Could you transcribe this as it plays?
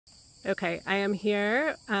Okay, I am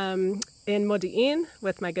here in Modiin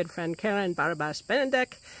with my good friend Keren Barbash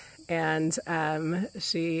Benedek, and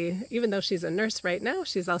even though she's a nurse right now,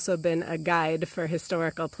 she's also been a guide for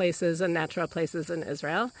historical places and natural places in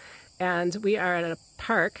Israel. And we are at a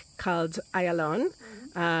park called Ayalon,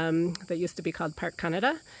 that used to be called Park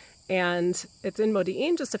Canada, and it's in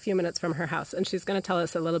Modiin, just a few minutes from her house. And she's going to tell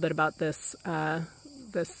us a little bit about this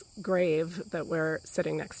this grave that we're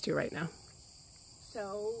sitting next to right now.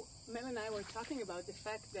 So Mel and I were talking about the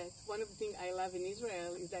fact that one of the things I love in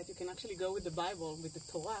Israel is that you can actually go with the Bible, with the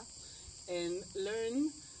Torah, and learn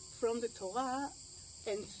from the Torah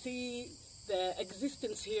and see the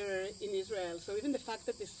existence here in Israel. So even the fact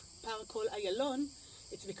that this park called Ayalon,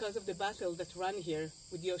 it's because of the battle that ran here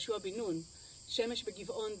with Yoshua bin Nun. Shemesh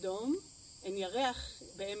begiv'on dom and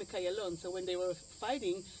Yareach be'emek Ayalon. So when they were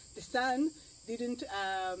fighting, the sun didn't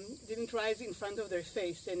rise in front of their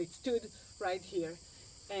face, and it stood right here.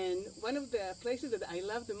 And one of the places that I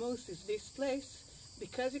love the most is this place,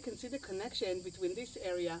 because you can see the connection between this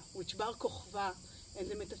area, which Bar Kochva and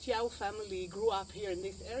the Metatiyahu family grew up here in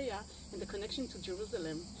this area, and the connection to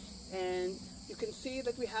Jerusalem. And you can see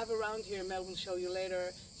that we have around here, Mel will show you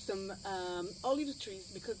later, some olive trees,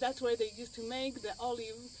 because that's where they used to make the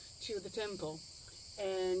olive to the temple.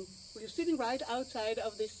 And we're sitting right outside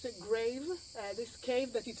of this grave, this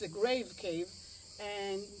cave that it's a grave cave,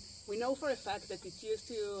 and we know for a fact that it used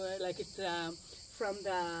to, it's from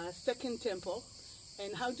the second temple.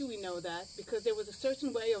 And how do we know that? Because there was a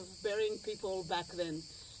certain way of burying people back then.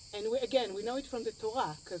 And we know it from the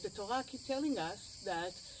Torah, because the Torah keeps telling us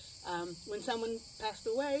that when someone passed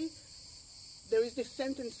away, there is this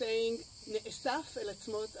sentence saying, Ne'esaf el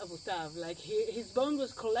atzmot avotav, like his bone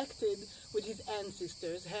was collected with his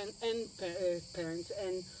ancestors and parents.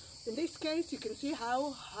 And in this case, you can see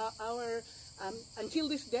how our, until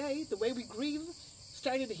this day, the way we grieve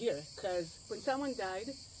started here. Because when someone died,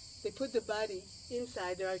 they put the body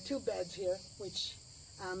inside. There are two beds here, which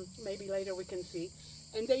maybe later we can see.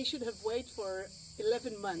 And they should have waited for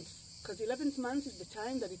 11 months. Because 11 months is the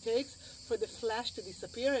time that it takes for the flesh to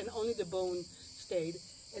disappear and only the bone stayed.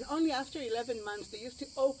 And only after 11 months they used to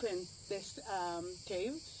open this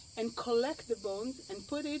cave and collect the bones and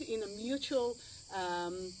put it in a mutual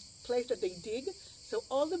place that they dig. So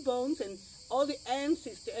all the bones and all the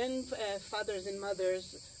ancestors and fathers and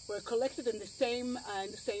mothers were collected in the same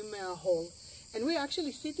hole. And we're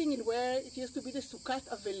actually sitting in where it used to be the Sukkot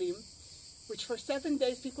Avelim, which for 7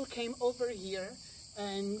 days people came over here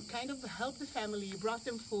and kind of helped the family, brought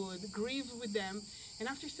them food, grieved with them. And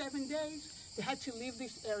after 7 days, they had to leave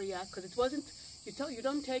this area because it wasn't, you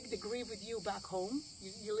don't take the grief with you back home.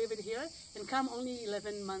 You leave it here and come only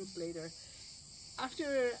 11 months later.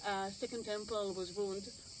 After Second Temple was ruined,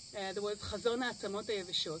 there was Chazon Ha'atzamot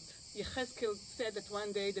HaYeveshot. Yechezkel said that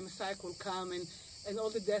one day the Messiah will come and all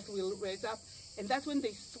the death will raise up. And that's when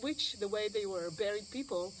they switched the way they were buried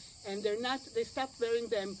people, and they stopped burying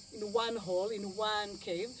them in one hole, in one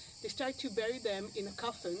cave. They start to bury them in a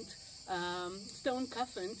coffin, stone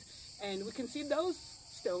coffin, and we can see those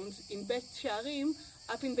stones in Bet She'arim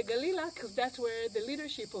up in the Galilah, because that's where the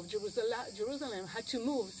leadership of Jerusalem had to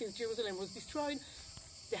move. Since Jerusalem was destroyed,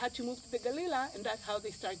 they had to move to the Galilah, and that's how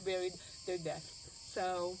they buried their death.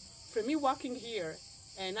 So for me, walking here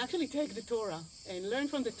and actually take the Torah and learn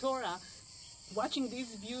from the Torah, watching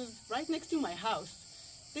these views right next to my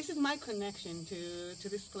house, this is my connection to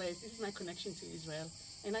this place. This is my connection to Israel.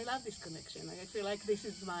 And I love this connection. I feel like this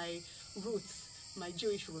is my roots, my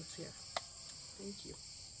Jewish roots here. Thank you.